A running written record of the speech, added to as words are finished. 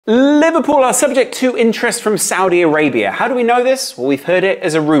Liverpool are subject to interest from Saudi Arabia. How do we know this? Well, we've heard it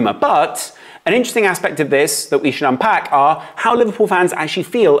as a rumour, but an interesting aspect of this that we should unpack are how Liverpool fans actually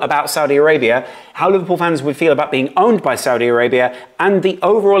feel about Saudi Arabia, how Liverpool fans would feel about being owned by Saudi Arabia, and the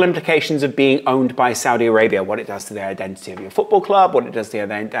overall implications of being owned by Saudi Arabia, what it does to the identity of your football club, what it does to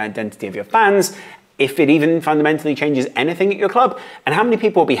the identity of your fans, if it even fundamentally changes anything at your club, and how many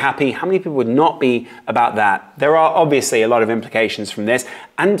people will be happy, how many people would not be about that. There are obviously a lot of implications from this,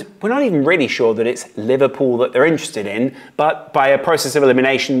 and we're not even really sure that it's Liverpool that they're interested in, but by a process of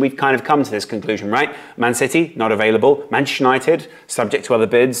elimination, we've kind of come to this conclusion, right? Man City, not available. Manchester United, subject to other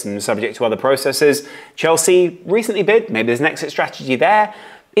bids and subject to other processes. Chelsea, recently bid, maybe there's an exit strategy there.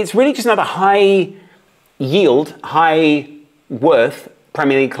 It's really just another high yield, high worth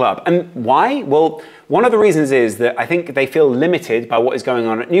Premier League club. And why? Well, one of the reasons is that I think they feel limited by what is going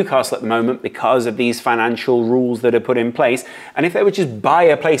on at Newcastle at the moment because of these financial rules that are put in place. And if they would just buy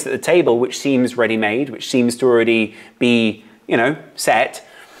a place at the table, which seems ready-made, which seems to already be, set,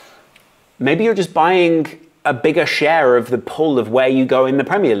 maybe you're just buying a bigger share of the pull of where you go in the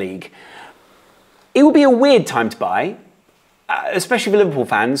Premier League. It would be a weird time to buy, especially for Liverpool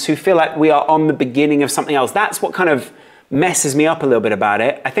fans who feel like we are on the beginning of something else. That's what kind of messes me up a little bit about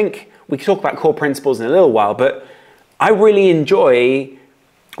it. I think we can talk about core principles in a little while, but I really enjoy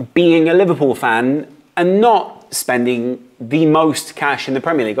being a Liverpool fan and not spending the most cash in the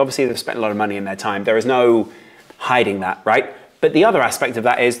Premier League. Obviously, they've spent a lot of money in their time. There is no hiding that, right? But the other aspect of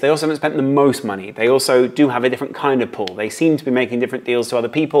that is they also haven't spent the most money. They also do have a different kind of pull. They seem to be making different deals to other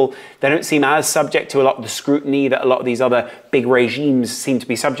people. They don't seem as subject to a lot of the scrutiny that a lot of these other big regimes seem to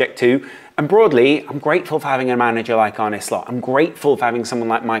be subject to. And broadly, I'm grateful for having a manager like Arne Slot. I'm grateful for having someone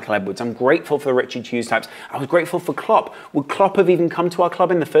like Michael Edwards. I'm grateful for the Richard Hughes types. I was grateful for Klopp. Would Klopp have even come to our club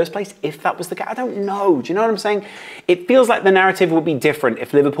in the first place if that was the case? I don't know. Do you know what I'm saying? It feels like the narrative would be different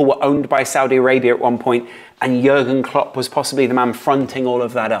if Liverpool were owned by Saudi Arabia at one point and Jurgen Klopp was possibly the man fronting all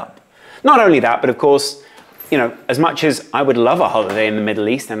of that up. Not only that, but of course, as much as I would love a holiday in the Middle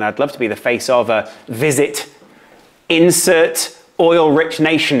East and I'd love to be the face of a visit, insert oil-rich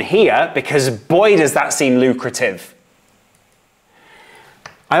nation here, because boy does that seem lucrative.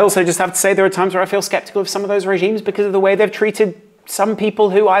 I also just have to say there are times where I feel skeptical of some of those regimes because of the way they've treated some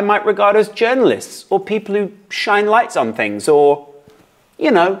people who I might regard as journalists or people who shine lights on things or,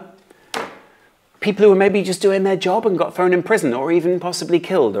 people who are maybe just doing their job and got thrown in prison or even possibly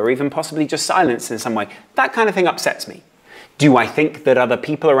killed or even possibly just silenced in some way. That kind of thing upsets me. Do I think that other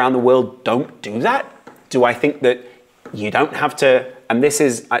people around the world don't do that? Do I think that you don't have to, and this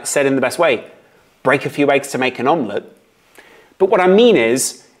is said in the best way, break a few eggs to make an omelette? But what I mean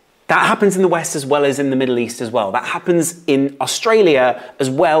is, that happens in the West as well as in the Middle East as well. That happens in Australia as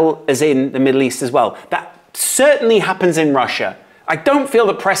well as in the Middle East as well. That certainly happens in Russia. I don't feel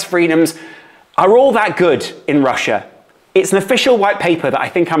that press freedoms are all that good in Russia. It's an official white paper that I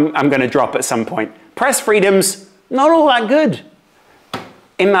think I'm going to drop at some point. Press freedoms, not all that good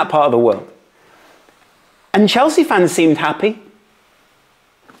in that part of the world. And Chelsea fans seemed happy.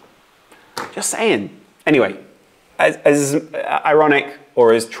 Just saying. Anyway, as ironic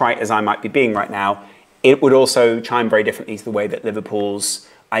or as trite as I might be being right now, it would also chime very differently to the way that Liverpool's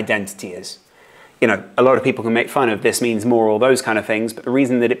identity is. A lot of people can make fun of this means more, all those kind of things, but the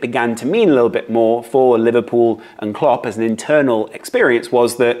reason that it began to mean a little bit more for Liverpool and Klopp as an internal experience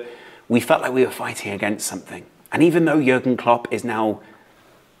was that we felt like we were fighting against something. And even though Jurgen Klopp is now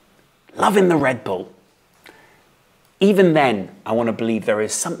loving the Red Bull, even then, I want to believe there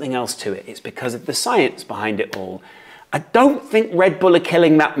is something else to it. It's because of the science behind it all. I don't think Red Bull are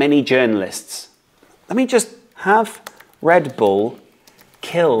killing that many journalists. Let me just have Red Bull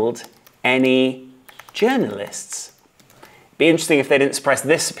killed any journalists. It'd be interesting if they didn't suppress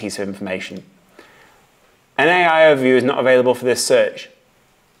this piece of information. An AI overview is not available for this search.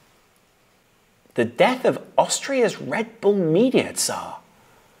 The death of Austria's Red Bull media czar.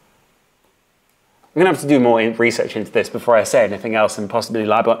 I'm going to have to do more research into this before I say anything else and possibly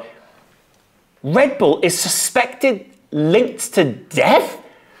lie, but Red Bull is suspected linked to death?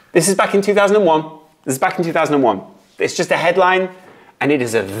 This is back in 2001. This is back in 2001. It's just a headline, and it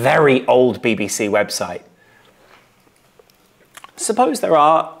is a very old BBC website. Suppose there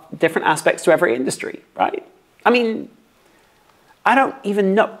are different aspects to every industry, right? I mean, I don't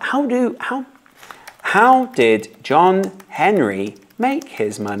even know. How did John Henry make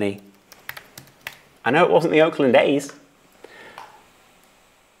his money? I know it wasn't the Oakland A's.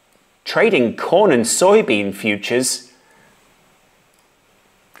 Trading corn and soybean futures.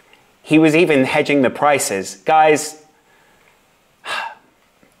 He was even hedging the prices. Guys,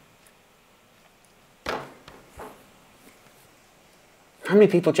 I'm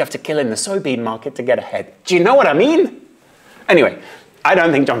many people do you have to kill in the soybean market to get ahead? Do you know what I mean? Anyway, I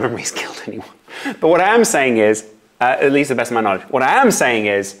don't think John Henry's killed anyone. But what I am saying is, at least to the best of my knowledge, what I am saying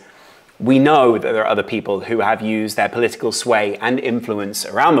is, we know that there are other people who have used their political sway and influence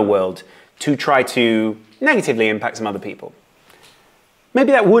around the world to try to negatively impact some other people.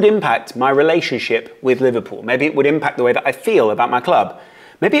 Maybe that would impact my relationship with Liverpool. Maybe it would impact the way that I feel about my club.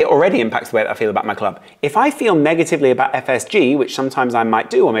 Maybe it already impacts the way that I feel about my club. If I feel negatively about FSG, which sometimes I might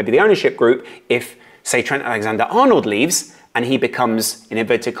do, or maybe the ownership group, if, say, Trent Alexander-Arnold leaves and he becomes, in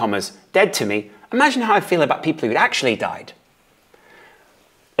inverted commas, dead to me, imagine how I feel about people who'd actually died.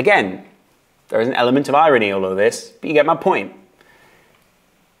 Again, there is an element of irony in all of this, but you get my point.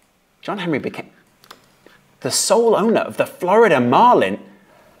 John Henry became the sole owner of the Florida Marlin.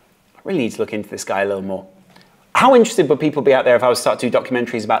 I really need to look into this guy a little more. How interested would people be out there if I was to start to do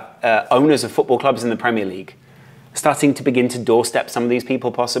documentaries about owners of football clubs in the Premier League? Starting to begin to doorstep some of these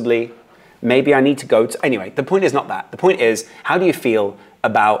people, possibly. Maybe I need to go to... Anyway, the point is not that. The point is, how do you feel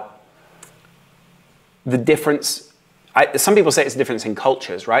about the difference... some people say it's a difference in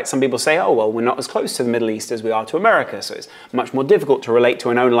cultures, right? Some people say, oh, well, we're not as close to the Middle East as we are to America, so it's much more difficult to relate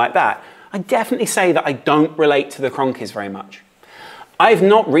to an owner like that. I definitely say that I don't relate to the Kroenkes very much. I've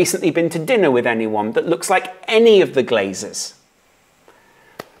not recently been to dinner with anyone that looks like any of the Glazers.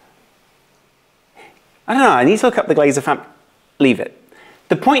 I don't know, I need to look up the Glazer family. Leave it.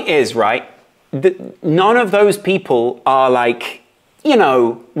 The point is, right, that none of those people are like, you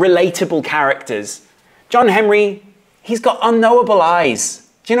know, relatable characters. John Henry, he's got unknowable eyes.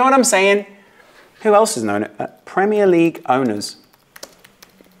 Do you know what I'm saying? Who else is known? Premier League owners.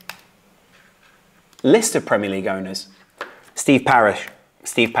 List of Premier League owners. Steve Parish.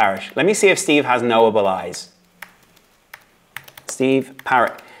 Steve Parish. Let me see if Steve has knowable eyes. Steve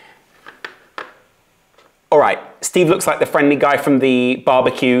Parish. All right, Steve looks like the friendly guy from the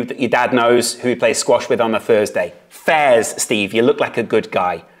barbecue that your dad knows who he plays squash with on a Thursday. Fairs, Steve, you look like a good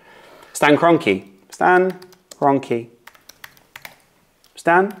guy. Stan Kroenke. Stan Kroenke.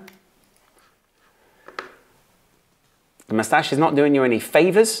 Stan? The moustache is not doing you any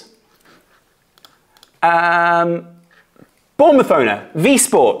favours. Bournemouth owner, V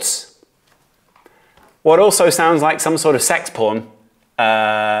Sports. What also sounds like some sort of sex porn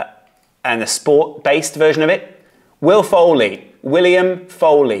and a sport-based version of it. Will Foley, William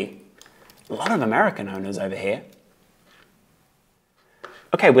Foley. A lot of American owners over here.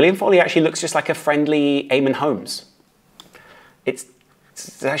 Okay, William Foley actually looks just like a friendly Eamon Holmes. It's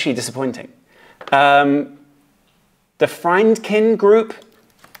actually disappointing. The Friedkin Group,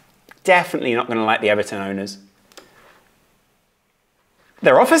 definitely not going to like the Everton owners.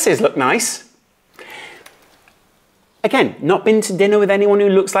 Their offices look nice. Again, not been to dinner with anyone who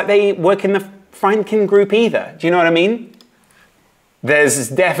looks like they work in the Friedkin Group either. Do you know what I mean? There's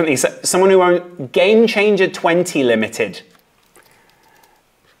definitely someone who owns Game Changer 20 Limited.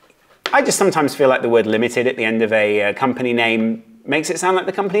 I just sometimes feel like the word limited at the end of a company name makes it sound like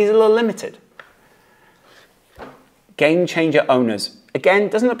the company's a little limited. Game Changer owners. Again,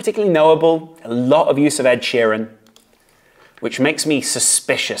 doesn't look particularly knowable. A lot of use of Ed Sheeran, which makes me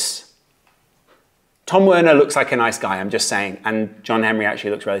suspicious. Tom Werner looks like a nice guy, I'm just saying, and John Henry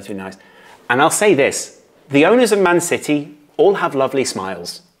actually looks relatively nice. And I'll say this, the owners of Man City all have lovely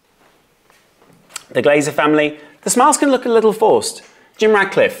smiles. The Glazer family, the smiles can look a little forced. Jim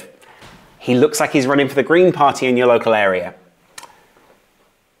Ratcliffe, he looks like he's running for the Green Party in your local area.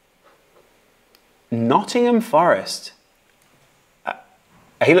 Nottingham Forest,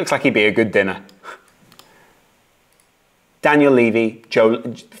 he looks like he'd be a good dinner. Daniel Levy,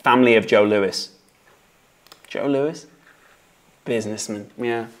 family of Joe Lewis. Joe Lewis? Businessman,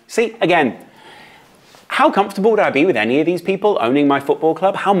 yeah. See, again, how comfortable would I be with any of these people owning my football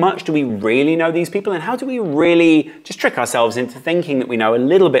club? How much do we really know these people? And how do we really just trick ourselves into thinking that we know a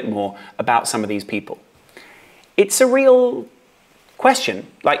little bit more about some of these people? It's a real question.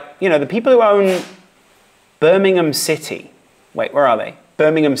 Like, you know, the people who own Birmingham City. Wait, where are they?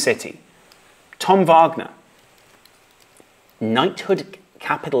 Birmingham City. Tom Wagner. Knighthood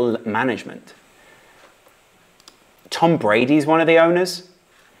Capital Management. Tom Brady's one of the owners.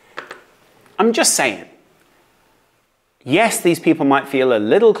 I'm just saying. Yes, these people might feel a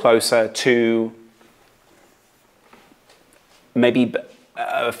little closer to maybe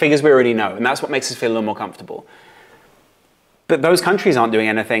figures we already know, and that's what makes us feel a little more comfortable. But those countries aren't doing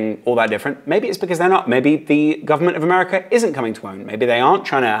anything all that different. Maybe it's because they're not. Maybe the government of America isn't coming to own. Maybe they aren't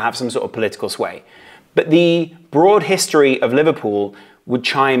trying to have some sort of political sway. But the broad history of Liverpool would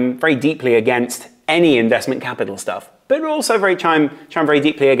chime very deeply against any investment capital stuff, but also chime very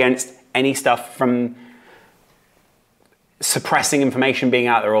deeply against any stuff from suppressing information being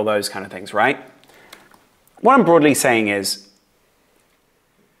out there, all those kind of things, right? What I'm broadly saying is,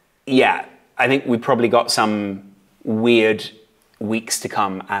 yeah, I think we've probably got some weird weeks to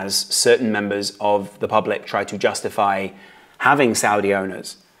come as certain members of the public try to justify having Saudi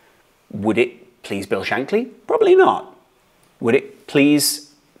owners. Would it please Bill Shankly? Probably not. Would it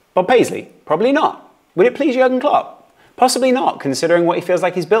please Bob Paisley? Probably not. Would it please Jurgen Klopp? Possibly not, considering what he feels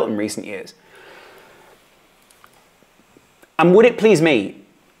like he's built in recent years. And would it please me?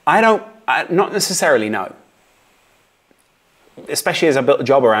 Not necessarily, no. Especially as I built a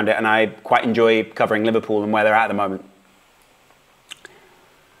job around it and I quite enjoy covering Liverpool and where they're at the moment.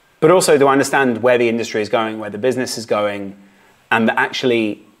 But also do I understand where the industry is going, where the business is going, and that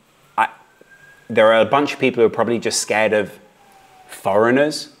actually there are a bunch of people who are probably just scared of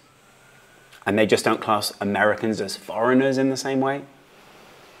foreigners and they just don't class Americans as foreigners in the same way.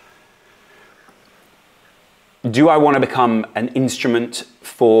 Do I want to become an instrument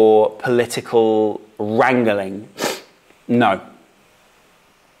for political wrangling? No.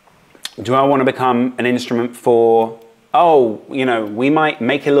 Do I want to become an instrument for, oh, you know, we might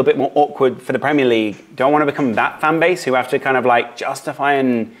make it a little bit more awkward for the Premier League? Do I want to become that fan base who have to kind of like justify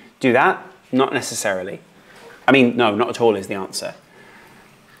and do that? Not necessarily. I mean, no, not at all is the answer.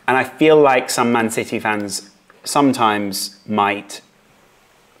 And I feel like some Man City fans sometimes might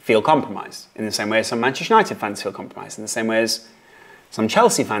feel compromised in the same way as some Manchester United fans feel compromised, in the same way as some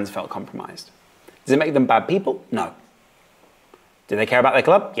Chelsea fans felt compromised. Does it make them bad people? No. Do they care about their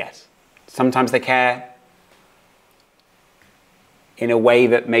club? Yes. Sometimes they care in a way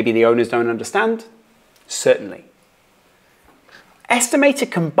that maybe the owners don't understand? Certainly.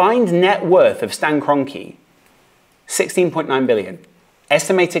 Estimated combined net worth of Stan Kroenke, 16.9 billion.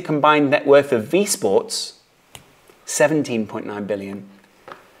 Estimated combined net worth of V Sports, 17.9 billion.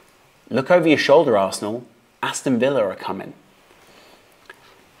 Look over your shoulder, Arsenal. Aston Villa are coming.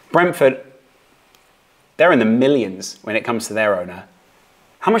 Brentford, they're in the millions when it comes to their owner.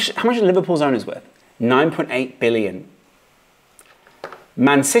 How much are Liverpool's owners worth? 9.8 billion.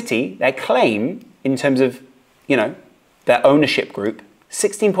 Man City, their claim in terms of, you know, their ownership group,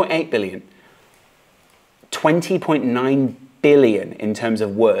 16.8 billion. 20.9 billion in terms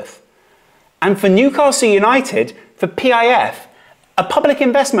of worth. And for Newcastle United, for PIF, a public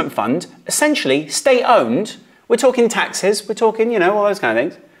investment fund, essentially state-owned, we're talking taxes, we're talking, you know, all those kind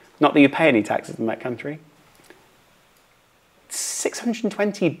of things. Not that you pay any taxes in that country.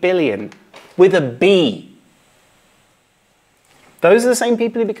 620 billion with a B. Those are the same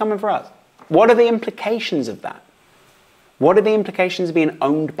people who be coming for us. What are the implications of that? What are the implications of being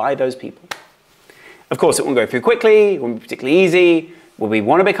owned by those people? Of course, it won't go through quickly, it won't be particularly easy. Will we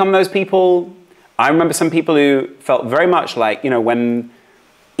want to become those people? I remember some people who felt very much like, you know,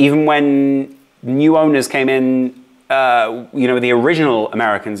 even when new owners came in, you know, the original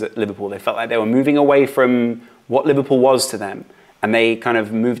Americans at Liverpool, they felt like they were moving away from what Liverpool was to them, and they kind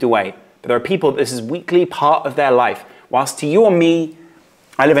of moved away. But there are people, this is weekly part of their life. Whilst to you or me,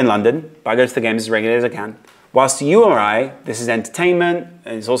 I live in London, but I go to the games as regularly as I can. Whilst to you or I, this is entertainment,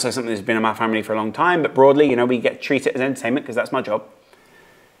 and it's also something that's been in my family for a long time, but broadly, you know, we get treated as entertainment because that's my job.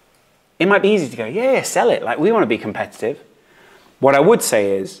 It might be easy to go, yeah, sell it, like we want to be competitive. What I would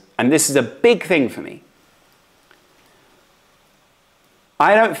say is, and this is a big thing for me,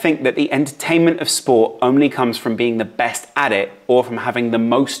 I don't think that the entertainment of sport only comes from being the best at it or from having the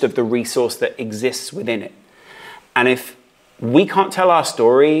most of the resource that exists within it. And if we can't tell our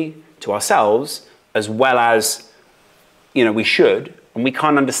story to ourselves as well as, you know, we should, and we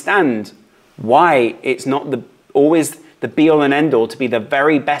can't understand why it's not always the be-all and end-all to be the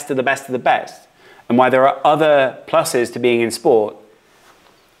very best of the best of the best, and why there are other pluses to being in sport,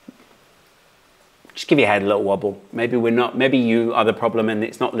 just give your head a little wobble. Maybe we're not, maybe you are the problem and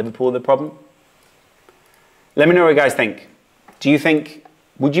it's not Liverpool the problem. Let me know what you guys think. Do you think,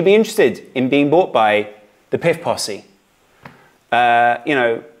 would you be interested in being bought by the Piff Posse? You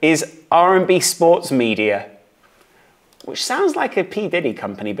know, is R&B Sports Media, which sounds like a P. Diddy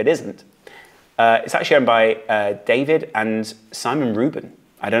company, but isn't. It's actually owned by David and Simon Rubin.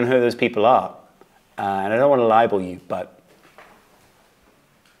 I don't know who those people are. And I don't want to libel you, but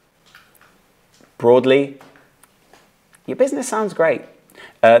broadly, your business sounds great.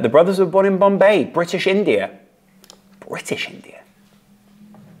 The brothers were born in Bombay, British India. British India.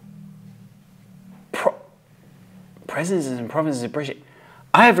 Presidents and provinces of British.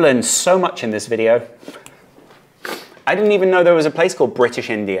 I have learned so much in this video. I didn't even know there was a place called British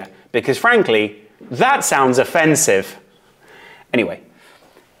India, because frankly, that sounds offensive. Anyway,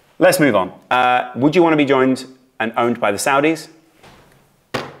 let's move on. Would you want to be joined and owned by the Saudis?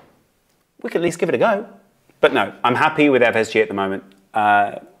 We could at least give it a go. But no, I'm happy with FSG at the moment.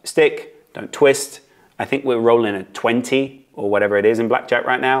 Stick, don't twist. I think we're rolling at 20 or whatever it is in blackjack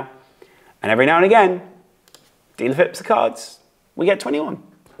right now. And every now and again, dealer flips the cards, we get 21.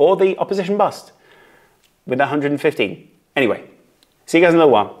 Or the opposition bust with 115. Anyway, see you guys in a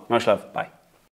little while. Much love. Bye.